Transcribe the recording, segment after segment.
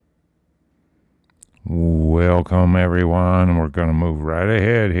Welcome, everyone. We're going to move right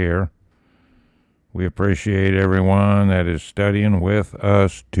ahead here. We appreciate everyone that is studying with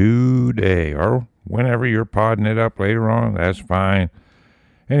us today, or whenever you're podding it up later on, that's fine.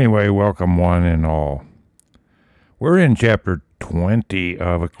 Anyway, welcome one and all. We're in chapter 20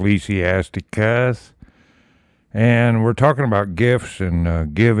 of Ecclesiasticus, and we're talking about gifts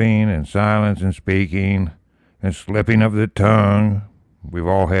and giving and silence and speaking and slipping of the tongue. We've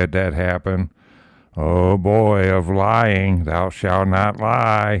all had that happen. Oh boy, of lying, thou shalt not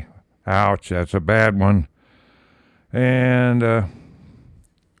lie. Ouch, that's a bad one. And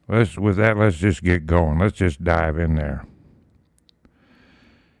let's just get going. Let's just dive in there.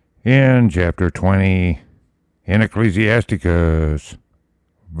 In chapter 20, in Ecclesiasticus,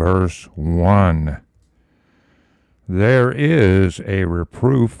 verse 1, there is a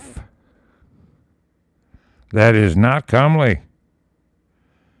reproof that is not comely.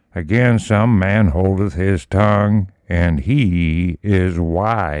 Again, some man holdeth his tongue, and he is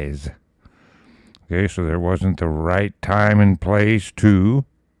wise. Okay, so there wasn't the right time and place to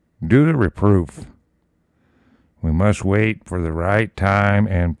do the reproof. We must wait for the right time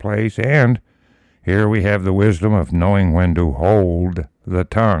and place, and here we have the wisdom of knowing when to hold the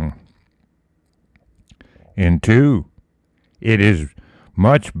tongue. In 2, it is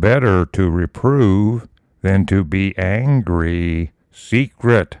much better to reprove than to be angry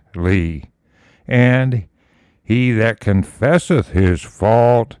secretly, and he that confesseth his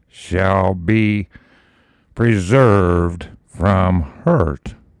fault shall be preserved from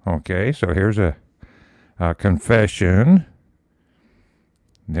hurt. Okay, so here's a confession.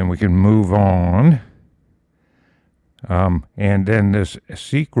 Then we can move on. And then this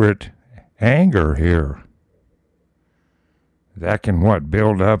secret anger here. That can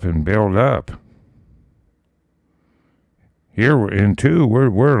build up and build up. Here in 2, we're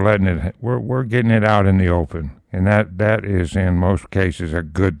getting it out in the open, and that is in most cases a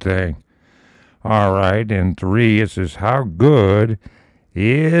good thing. All right, in 3 it says, how good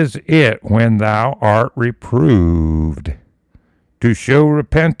is it when thou art reproved to show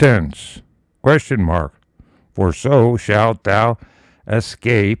repentance? ? For so shalt thou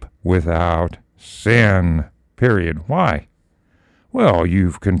escape without sin. Period. Why? Well,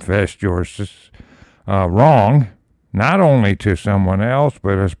 you've confessed your wrong, not only to someone else,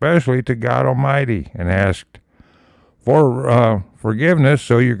 but especially to God Almighty, and asked for forgiveness,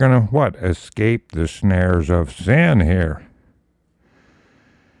 so you're going to, escape the snares of sin here.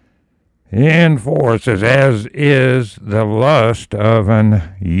 In 4, it says, as is the lust of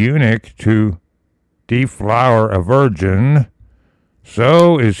an eunuch to deflower a virgin,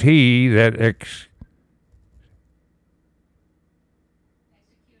 so is he that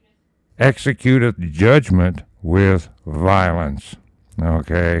executeth judgment with violence.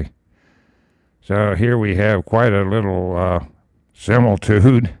 Okay. So here we have quite a little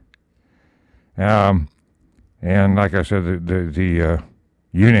similitude. And like I said, the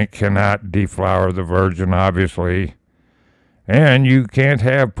eunuch cannot deflower the virgin, obviously. And you can't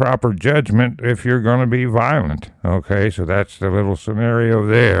have proper judgment if you're going to be violent. Okay, so that's the little scenario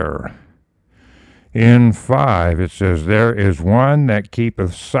there. In 5, it says, there is one that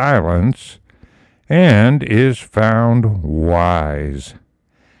keepeth silence, and is found wise,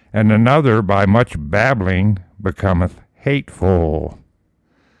 and another by much babbling becometh hateful.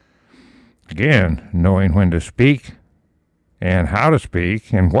 Again, knowing when to speak, and how to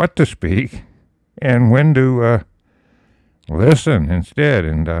speak, and what to speak, and when to listen instead,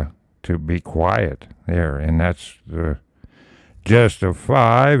 and to be quiet there. And that's the gist of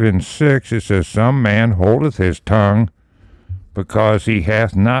 5. In 6, it says, some man holdeth his tongue, because he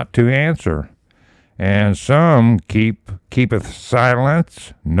hath not to answer. And some keepeth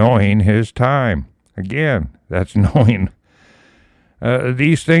silence, knowing his time. Again, that's knowing.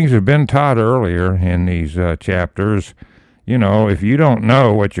 These things have been taught earlier in these chapters. You know, if you don't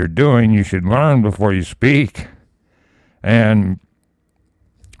know what you're doing, you should learn before you speak. And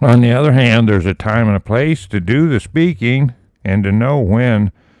on the other hand, there's a time and a place to do the speaking and to know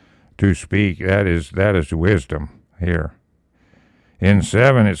when to speak. That is wisdom here. In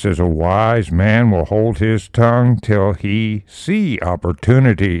 7, it says, a wise man will hold his tongue till he see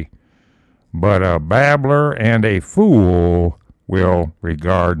opportunity, but a babbler and a fool will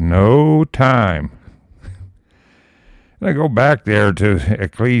regard no time. And I go back there to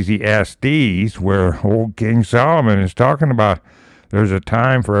Ecclesiastes, where old King Solomon is talking about there's a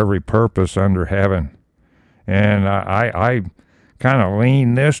time for every purpose under heaven. And I kind of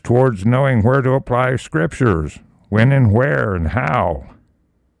lean this towards knowing where to apply scriptures. When and where and how.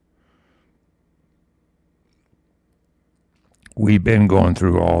 We've been going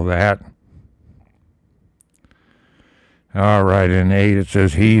through all that. All right, in 8 it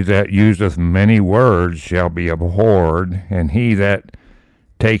says, he that useth many words shall be abhorred, and he that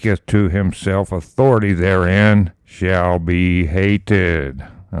taketh to himself authority therein shall be hated.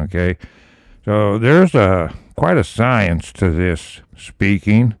 Okay, so there's quite a science to this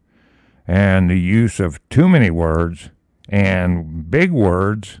speaking and the use of too many words and big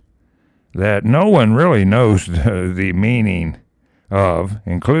words that no one really knows the meaning of,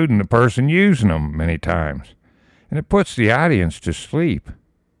 including the person using them many times. And it puts the audience to sleep.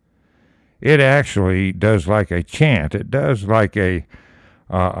 It actually does like a chant. It does like a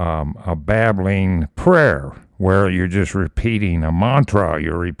babbling prayer where you're just repeating a mantra.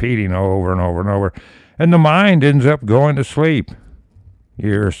 You're repeating over and over and over. And the mind ends up going to sleep.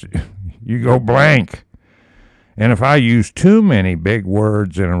 You go blank. And if I use too many big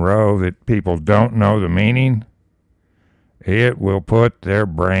words in a row that people don't know the meaning, it will put their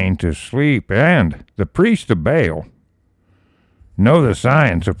brain to sleep. And the priests of Baal know the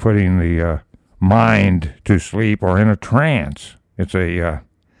science of putting the mind to sleep or in a trance. It's a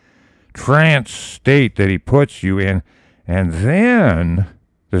trance state that he puts you in, and then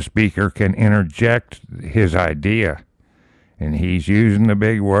the speaker can interject his idea. And he's using the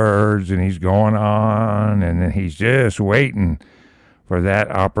big words, and he's going on, and then he's just waiting for that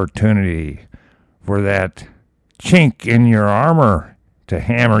opportunity, for that chink in your armor to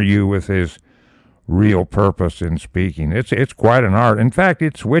hammer you with his real purpose in speaking. It's quite an art. In fact,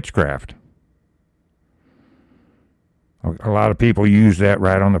 it's witchcraft. A lot of people use that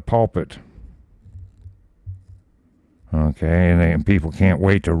right on the pulpit. Okay, and people can't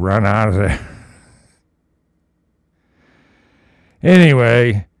wait to run out of there.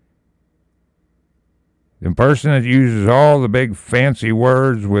 Anyway, the person that uses all the big fancy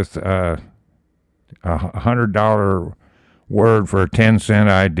words with $100 word for a 10-cent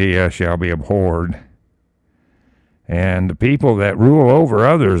idea shall be abhorred. And the people that rule over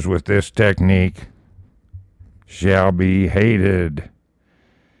others with this technique shall be hated.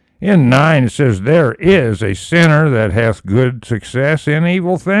 In 9 it says, there is a sinner that hath good success in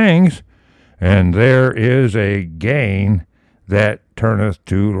evil things, and there is a gain that turneth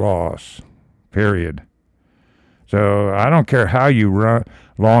to loss. Period. So I don't care how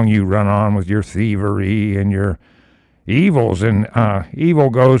long you run on with your thievery and your evils, and evil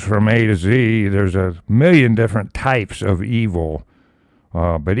goes from A to Z. There's a million different types of evil,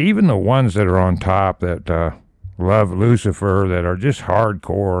 but even the ones that are on top that love Lucifer, that are just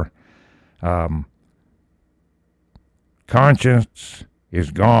hardcore, conscience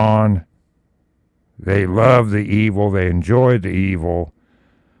is gone. They love the evil. They enjoy the evil.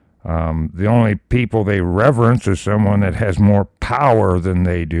 The only people they reverence is someone that has more power than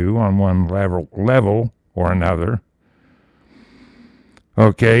they do on one level or another.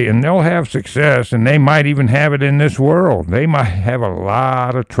 Okay, and they'll have success, and they might even have it in this world. They might have a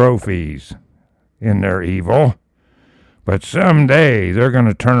lot of trophies in their evil, but someday they're going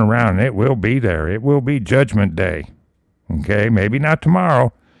to turn around, and it will be there. It will be Judgment Day. Okay, maybe not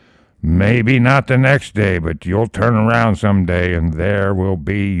tomorrow, maybe not the next day, but you'll turn around someday, and there will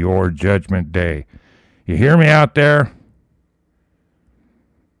be your Judgment Day. You hear me out there?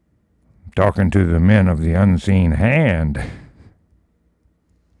 I'm talking to the men of the unseen hand.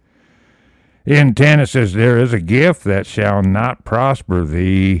 In 10 it says, there is a gift that shall not prosper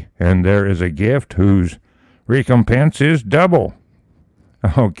thee, and there is a gift whose recompense is double.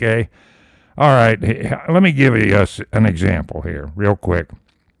 Okay. All right. Let me give you an example here real quick.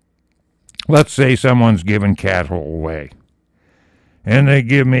 Let's say someone's giving cattle away, and they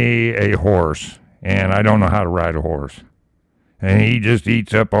give me a horse, and I don't know how to ride a horse. And he just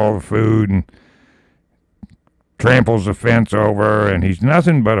eats up all the food and tramples the fence over, and he's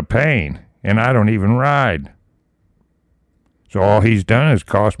nothing but a pain. And I don't even ride. So all he's done is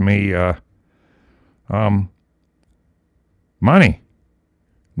cost me money.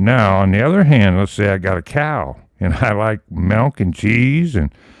 Now, on the other hand, let's say I got a cow, and I like milk and cheese,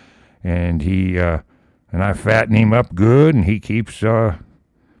 and I fatten him up good, and he keeps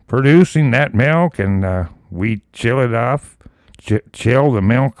producing that milk, and we chill it off, chill the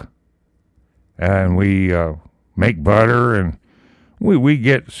milk, and we make butter, and we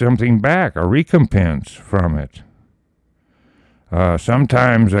get something back, a recompense from it.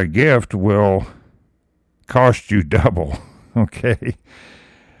 Sometimes a gift will cost you double, okay?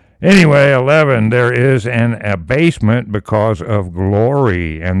 Anyway, 11, there is an abasement because of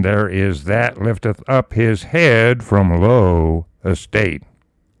glory, and there is that lifteth up his head from low estate.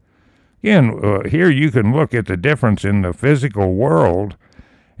 Again, here you can look at the difference in the physical world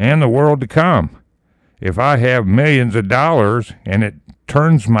and the world to come. If I have millions of dollars and it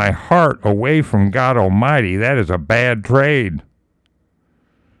turns my heart away from God Almighty, that is a bad trade.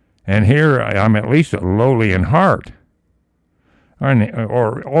 And here I'm at least lowly in heart,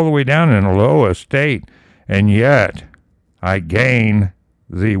 or all the way down in a low estate, and yet I gain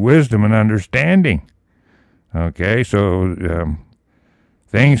the wisdom and understanding. Okay, so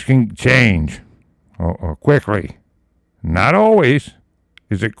things can change quickly. Not always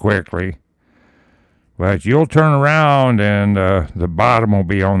is it quickly, but you'll turn around and the bottom will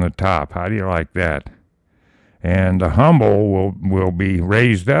be on the top. How do you like that? And the humble will be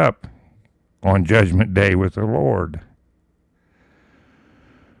raised up on Judgment Day with the Lord.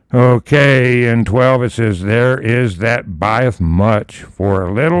 Okay, in 12 it says, there is that buyeth much for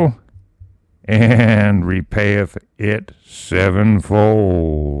a little, and repayeth it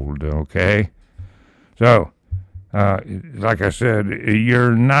sevenfold. Okay? So, like I said,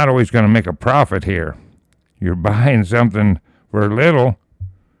 you're not always going to make a profit here. You're buying something for a little,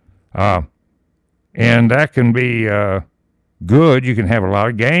 and that can be good. You can have a lot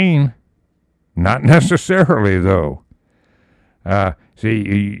of gain. Not necessarily, though.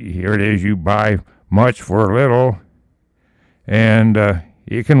 See, here it is. You buy much for a little, and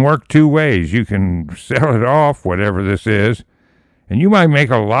it can work two ways. You can sell it off, whatever this is, and you might make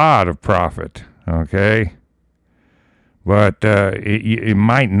a lot of profit, okay? But it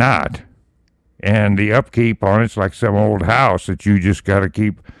might not. And the upkeep on it's like some old house that you just got to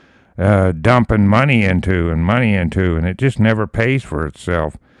keep dumping money into, and it just never pays for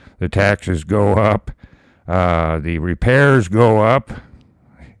itself. The taxes go up, the repairs go up,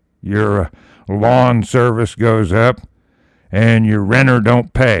 your lawn service goes up, and your renter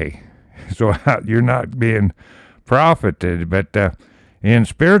don't pay. So you're not being profited. But in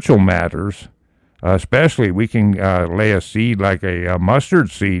spiritual matters, especially, we can lay a seed like a mustard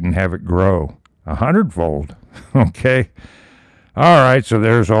seed and have it grow 100-fold. Okay? All right, so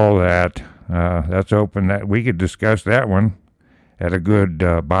there's all that. That's open. That we could discuss that one at a good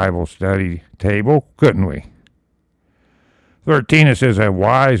Bible study table, couldn't we? 13, it says, a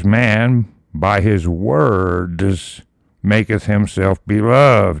wise man by his words maketh himself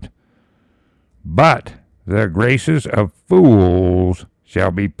beloved, but the graces of fools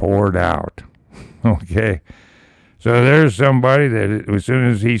shall be poured out. Okay? So there's somebody that as soon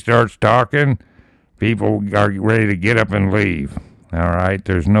as he starts talking, people are ready to get up and leave. All right?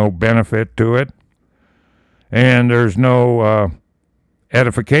 There's no benefit to it, and there's no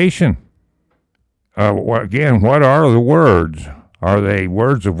edification. Again, what are the words? Are they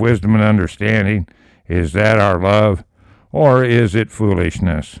words of wisdom and understanding? Is that our love? Or is it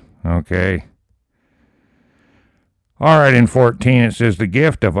foolishness? Okay. All right, in 14 it says, the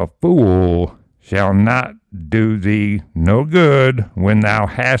gift of a fool shall not do thee no good when thou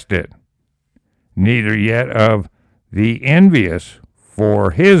hast it, neither yet of the envious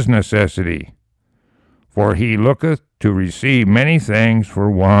for his necessity. For he looketh to receive many things for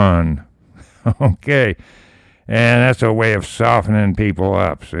one. Okay, and that's a way of softening people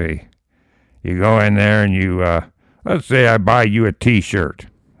up, see. You go in there and you, let's say I buy you a t-shirt,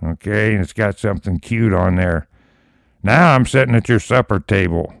 okay, and it's got something cute on there. Now I'm sitting at your supper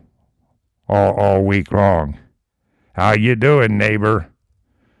table all week long. How you doing, neighbor?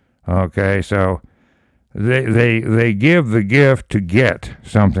 Okay, so they give the gift to get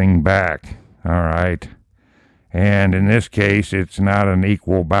something back, all right? And in this case, it's not an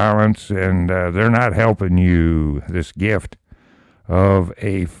equal balance, and they're not helping you. This gift of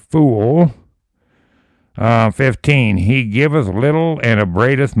a fool. 15, he giveth little and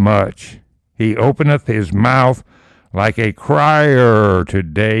upbraideth much. He openeth his mouth like a crier.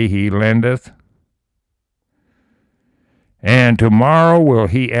 Today he lendeth, and tomorrow will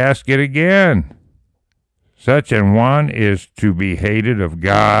he ask it again. Such an one is to be hated of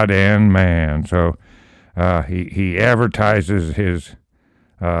God and man. So he advertises his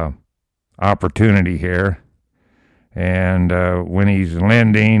opportunity here, and when he's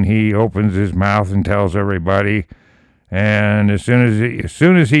lending, he opens his mouth and tells everybody. And as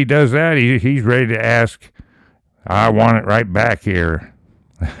soon as he does that, he's ready to ask, "I want it right back here."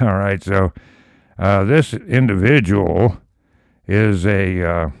 All right, so this individual is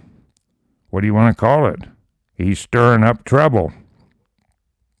a what do you want to call it? He's stirring up trouble.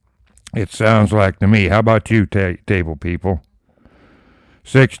 It sounds like to me. How about you, table people?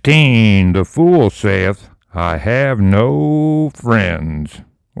 16, the fool saith, I have no friends.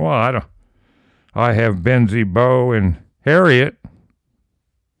 Well, I have Benzie, Bo, and Harriet.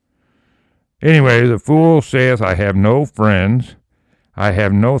 Anyway, the fool saith, I have no friends. I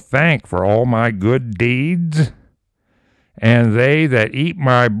have no thank for all my good deeds. And they that eat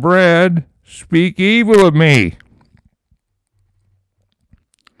my bread speak evil of me.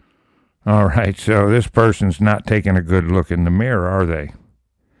 All right, so this person's not taking a good look in the mirror, are they?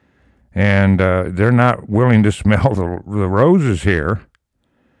 And they're not willing to smell the roses here.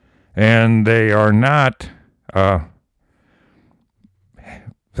 And they are not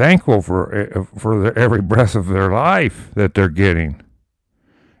thankful for every breath of their life that they're getting.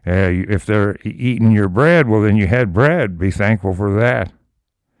 If they're eating your bread, well, then you had bread. Be thankful for that.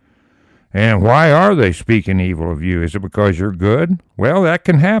 And why are they speaking evil of you? Is it because you're good? Well, that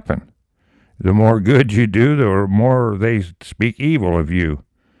can happen. The more good you do, the more they speak evil of you.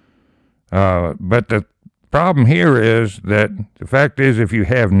 But the problem here is that the fact is, if you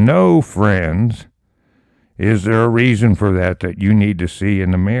have no friends, is there a reason for that you need to see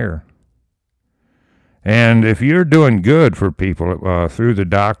in the mirror? And if you're doing good for people through the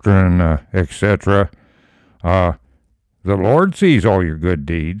doctrine, etc., the Lord sees all your good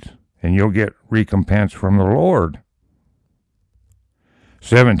deeds, and you'll get recompense from the Lord.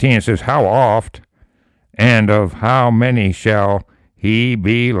 17, it says, how oft and of how many shall he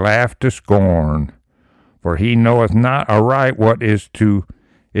be laughed to scorn? For he knoweth not aright what it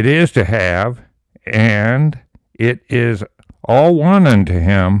is to have, and it is all one unto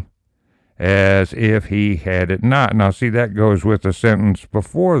him, as if he had it not. Now see, that goes with the sentence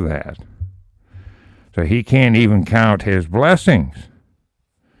before that. So he can't even count his blessings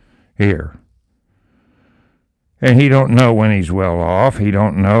here. And he don't know when he's well off. He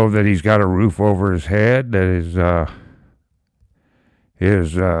don't know that he's got a roof over his head, that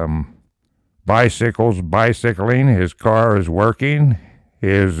his bicycle's bicycling, his car is working,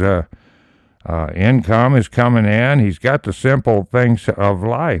 his income is coming in. He's got the simple things of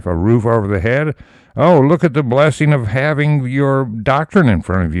life, a roof over the head. Oh, look at the blessing of having your doctrine in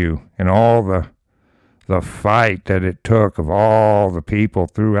front of you, and all the fight that it took of all the people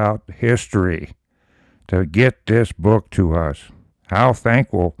throughout history to get this book to us. How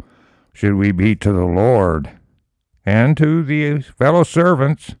thankful should we be to the Lord and to the fellow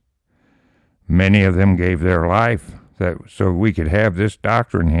servants. Many of them gave their life so we could have this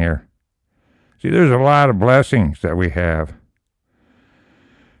doctrine here. See, there's a lot of blessings that we have.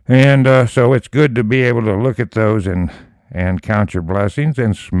 And so it's good to be able to look at those and count your blessings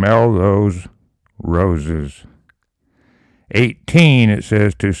and smell those roses. 18, it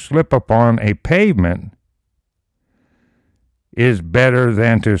says, to slip upon a pavement is better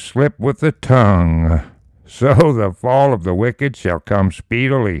than to slip with the tongue. So the fall of the wicked shall come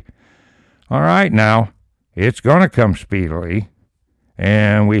speedily. All right, now, it's going to come speedily.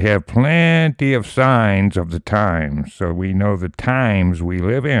 And we have plenty of signs of the times, so we know the times we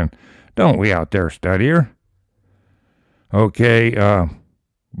live in. Don't we out there, studier? Okay,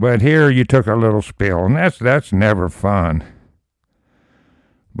 but here you took a little spill, and that's never fun.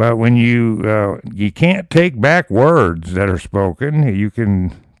 But when you can't take back words that are spoken, you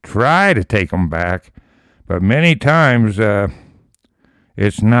can try to take them back, but many times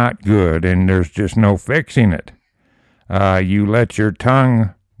it's not good, and there's just no fixing it. You let your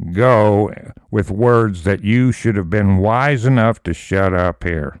tongue go with words that you should have been wise enough to shut up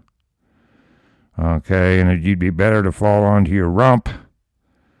here. Okay, and you'd be better to fall onto your rump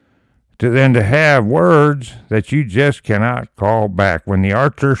than to have words that you just cannot call back. When the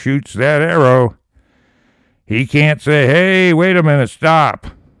archer shoots that arrow, he can't say, hey, wait a minute, stop.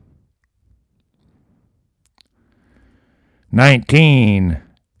 19,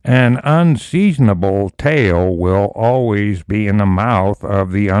 an unseasonable tale will always be in the mouth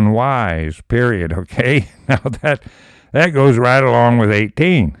of the unwise, period, okay? Now that goes right along with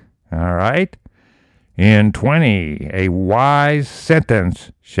 18, all right? In 20, a wise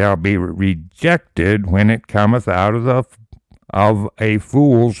sentence shall be rejected when it cometh out of a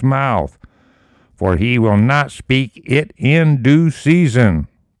fool's mouth, for he will not speak it in due season,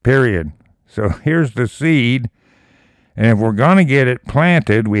 period. So here's the seed, and if we're going to get it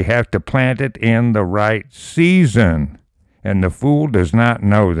planted, we have to plant it in the right season, and the fool does not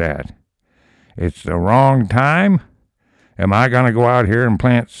know that. It's the wrong time. Am I going to go out here and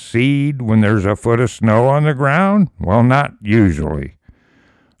plant seed when there's a foot of snow on the ground? Well, not usually.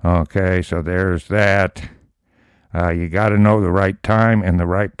 Okay, so there's that. You got to know the right time and the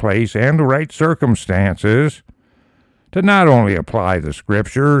right place and the right circumstances to not only apply the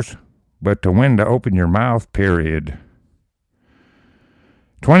scriptures, but to when to open your mouth, period.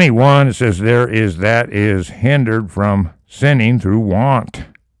 21, it says, there is that is hindered from sinning through want,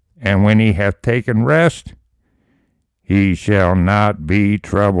 and when he hath taken rest, he shall not be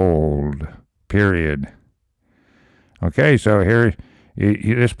troubled, period. Okay, so here,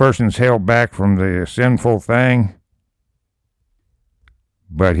 this person's held back from the sinful thing,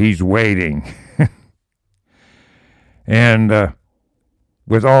 but he's waiting. And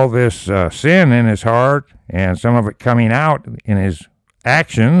with all this sin in his heart and some of it coming out in his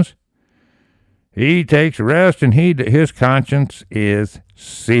actions, he takes rest and his conscience is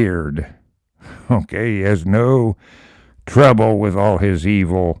seared. Okay, he has no trouble with all his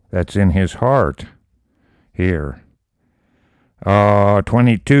evil that's in his heart here.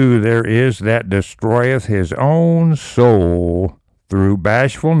 22, there is that destroyeth his own soul through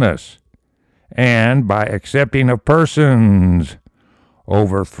bashfulness, and by accepting of persons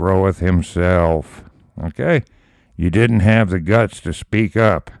overthroweth himself. Okay, you didn't have the guts to speak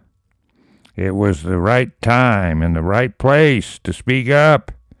up. It was the right time and the right place to speak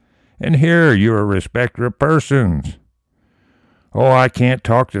up. And here you're a respecter of persons. Oh, I can't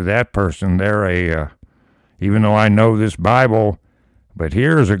talk to that person. They're even though I know this Bible, but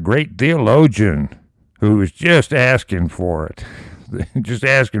here's a great theologian who is just asking for it. Just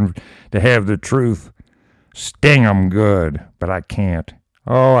asking to have the truth sting them good, but I can't.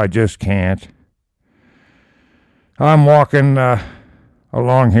 Oh, I just can't. I'm walking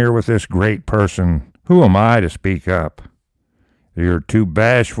along here with this great person. Who am I to speak up? You're too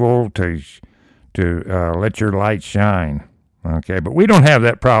bashful to let your light shine. Okay, but we don't have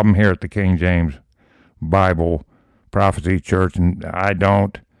that problem here at the King James Bible Prophecy Church, and I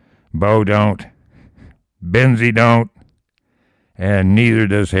don't, Bo don't, Benzie don't, and neither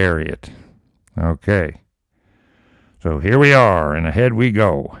does Harriet. Okay, so here we are, and ahead we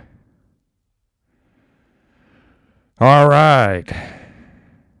go. All right.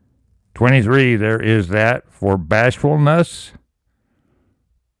 23, there is that for bashfulness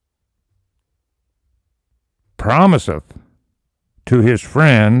promiseth to his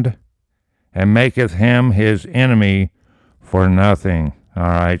friend and maketh him his enemy for nothing. All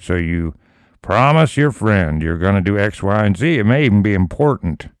right, so you promise your friend you're going to do X, Y, and Z. It may even be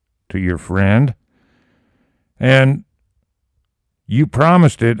important to your friend. And you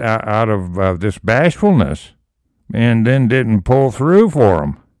promised it out of this bashfulness and then didn't pull through for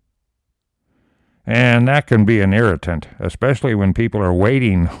them. And that can be an irritant, especially when people are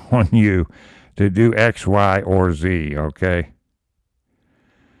waiting on you to do X, Y, or Z, okay?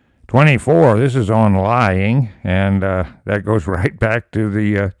 24, this is on lying, and that goes right back to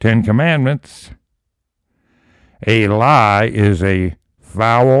the 10 Commandments. A lie is a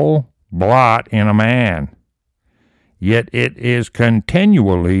foul blot in a man, yet it is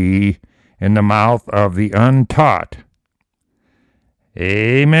continually in the mouth of the untaught.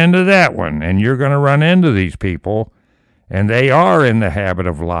 Amen to that one. And you're going to run into these people, and they are in the habit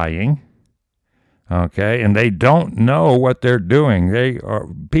of lying. Okay, and they don't know what they're doing.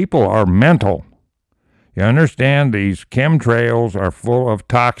 People are mental. You understand? These chemtrails are full of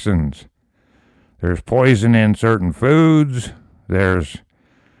toxins. There's poison in certain foods. There's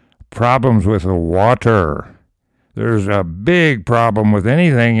problems with the water. There's a big problem with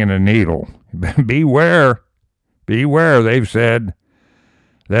anything in a needle. Beware. Beware. They've said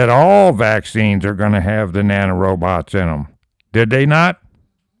that all vaccines are going to have the nanorobots in them. Did they not?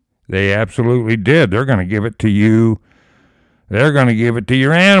 They absolutely did. They're going to give it to you. They're going to give it to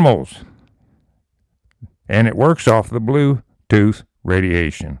your animals. And it works off the Bluetooth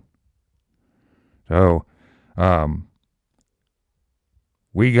radiation. So,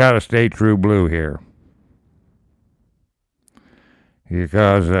 we got to stay true blue here.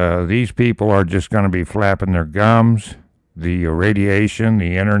 Because these people are just going to be flapping their gums. The radiation,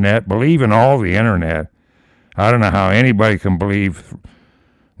 the internet. Believe in all the internet. I don't know how anybody can believe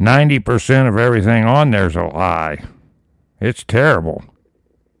 90% of everything on there's a lie. It's terrible.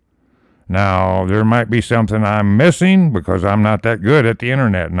 Now, there might be something I'm missing because I'm not that good at the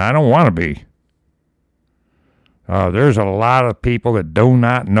internet, and I don't want to be. There's a lot of people that do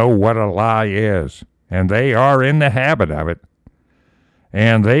not know what a lie is, and they are in the habit of it.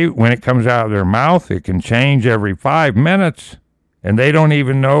 And when it comes out of their mouth, it can change every 5 minutes, and they don't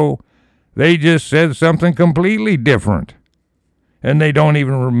even know they just said something completely different. And they don't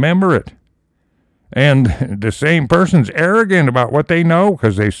even remember it. And the same person's arrogant about what they know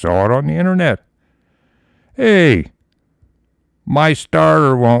because they saw it on the internet. Hey, my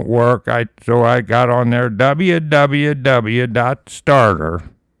starter won't work, so I got on there www.starter,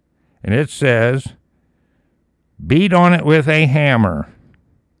 and it says, beat on it with a hammer.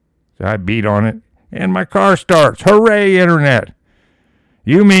 So I beat on it, and my car starts. Hooray, internet.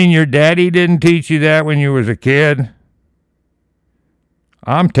 You mean your daddy didn't teach you that when you was a kid?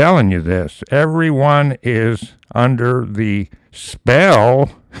 I'm telling you this. Everyone is under the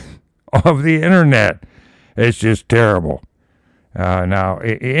spell of the internet. It's just terrible. Now,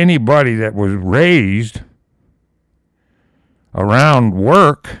 anybody that was raised around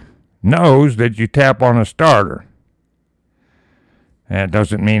work knows that you tap on a starter. That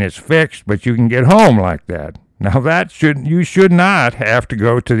doesn't mean it's fixed, but you can get home like that. Now you should not have to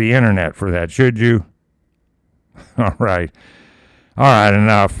go to the internet for that, should you? All right,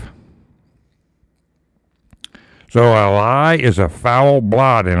 enough. So a lie is a foul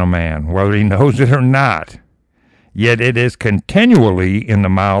blot in a man, whether he knows it or not. Yet it is continually in the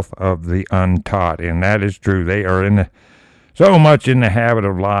mouth of the untaught, and that is true. They are so much in the habit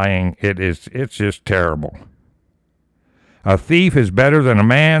of lying, it's just terrible. A thief is better than a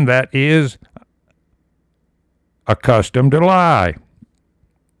man that is accustomed to lie.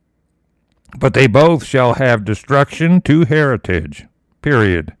 But they both shall have destruction to heritage.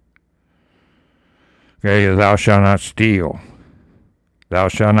 Period. Okay, thou shalt not steal. Thou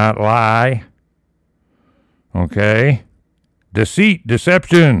shalt not lie. Okay? Deceit,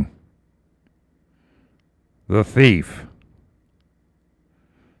 deception. The thief.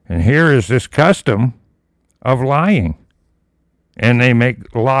 And here is this custom of lying. And they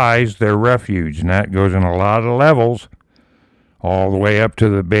make lies their refuge. And that goes in a lot of levels. All the way up to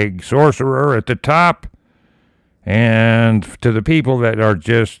the big sorcerer at the top. And to the people that are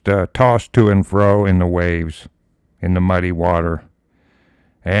just tossed to and fro in the waves, in the muddy water.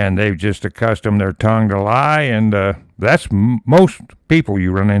 And they've just accustomed their tongue to lie, and that's most people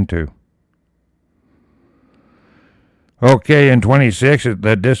you run into. Okay, in 26,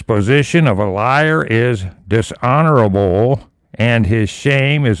 the disposition of a liar is dishonorable, and his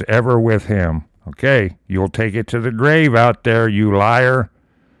shame is ever with him. Okay, you'll take it to the grave out there, you liar.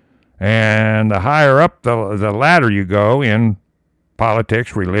 And the higher up the ladder you go in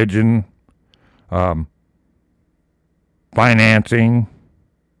politics, religion, financing,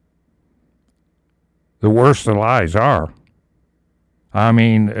 the worse the lies are. I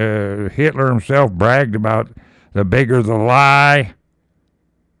mean, Hitler himself bragged about the bigger the lie,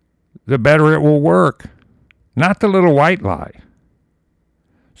 the better it will work. Not the little white lie.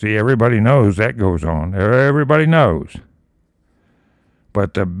 See, everybody knows that goes on. Everybody knows.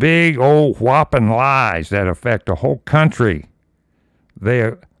 But the big old whopping lies that affect a whole country,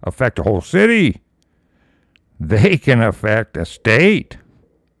 they affect a whole city, they can affect a state,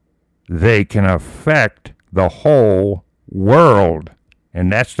 they can affect the whole world,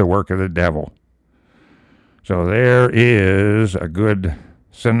 and that's the work of the devil. So there is a good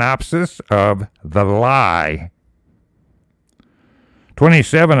synopsis of the lie.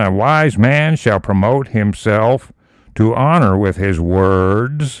 27, a wise man shall promote himself to honor with his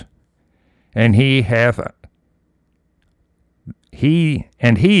words, and he that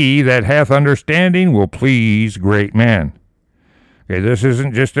hath understanding will please great men. Okay, this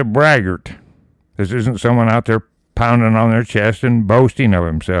isn't just a braggart. This isn't someone out there pounding on their chest and boasting of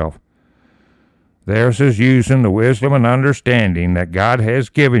himself. Theirs is using the wisdom and understanding that God has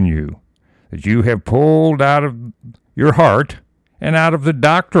given you, that you have pulled out of your heart and out of the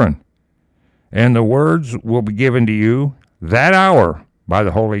doctrine. And the words will be given to you that hour by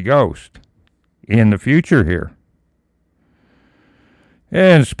the Holy Ghost in the future here.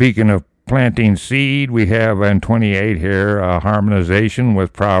 And speaking of planting seed, we have in 28 here a harmonization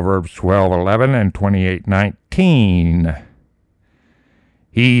with Proverbs 12:11 and 28:19.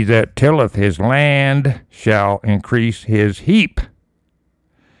 He that tilleth his land shall increase his heap,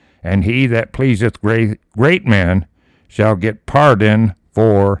 and he that pleaseth great men shall get pardon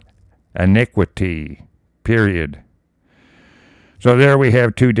for iniquity. Period. So there we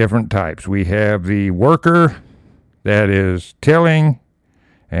have two different types. We have the worker that is tilling,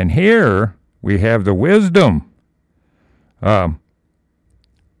 and here we have the wisdom that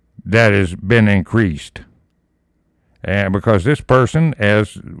has been increased. And because this person,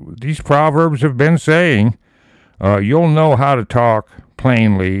 as these proverbs have been saying, you'll know how to talk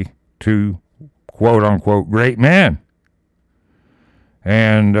plainly to quote-unquote great men.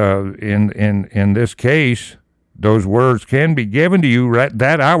 And in this case, those words can be given to you at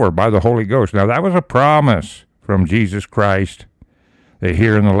that hour by the Holy Ghost. Now, that was a promise from Jesus Christ that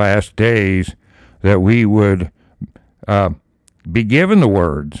here in the last days that we would be given the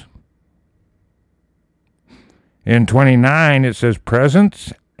words. In 29, it says,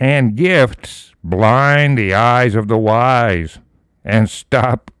 presents and gifts blind the eyes of the wise and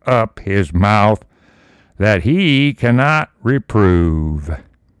stop up his mouth that he cannot reprove.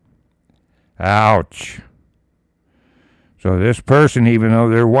 Ouch. So this person, even though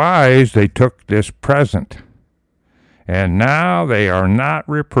they're wise, they took this present. And now they are not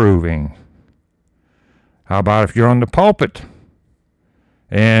reproving. How about if you're on the pulpit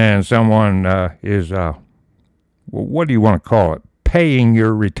and someone is, what do you want to call it? Paying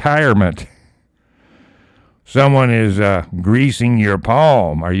your retirement. Someone is greasing your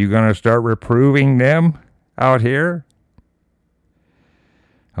palm. Are you going to start reproving them out here?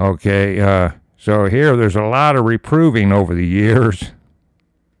 Okay, so here there's a lot of reproving over the years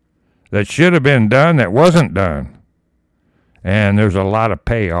that should have been done that wasn't done. And there's a lot of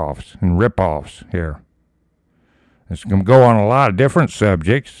payoffs and rip-offs here. It's going to go on a lot of different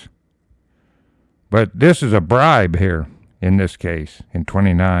subjects. But this is a bribe here, in this case, in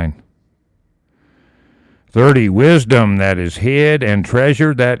 29. 30, wisdom that is hid and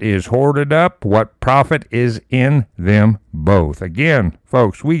treasure that is hoarded up. What profit is in them both? Again,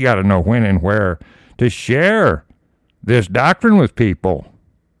 folks, we got to know when and where to share this doctrine with people.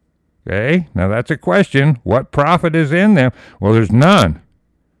 Okay, now that's a question. What profit is in them? Well, there's none.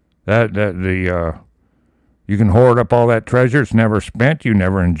 You can hoard up all that treasure. It's never spent. You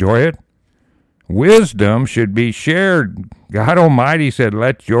never enjoy it. Wisdom should be shared. God Almighty said,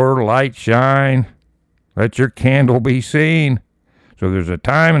 "Let your light shine. Let your candle be seen." So there's a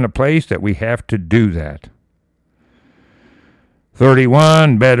time and a place that we have to do that.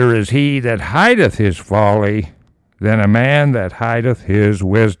 31, better is he that hideth his folly than a man that hideth his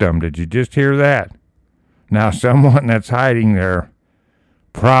wisdom. Did you just hear that? Now, someone that's hiding their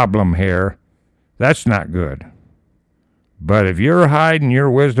problem here, that's not good. But if you're hiding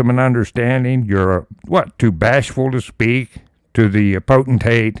your wisdom and understanding, you're, too bashful to speak to the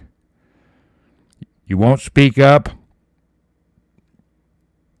potentate. You won't speak up.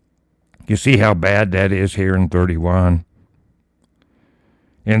 You see how bad that is here in 31.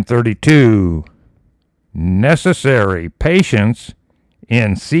 In 32, necessary patience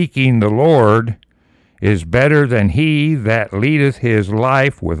in seeking the Lord is better than he that leadeth his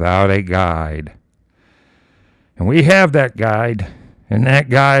life without a guide. And we have that guide, and that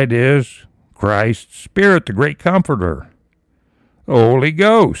guide is Christ's Spirit, the great Comforter, the Holy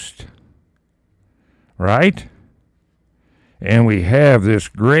Ghost, right? And we have this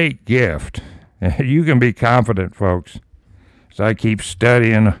great gift. You can be confident, folks, as I keep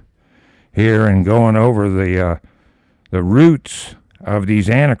studying here and going over the roots of these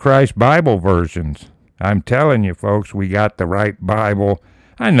Antichrist Bible versions. I'm telling you, folks, we got the right Bible.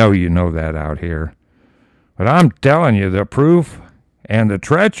 I know you know that out here. But I'm telling you, the proof and the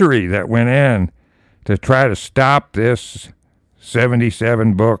treachery that went in to try to stop this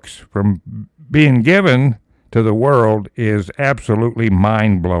 77 books from being given to the world is absolutely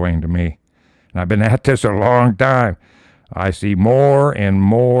mind-blowing to me. And I've been at this a long time. I see more and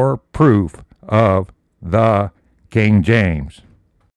more proof of the King James.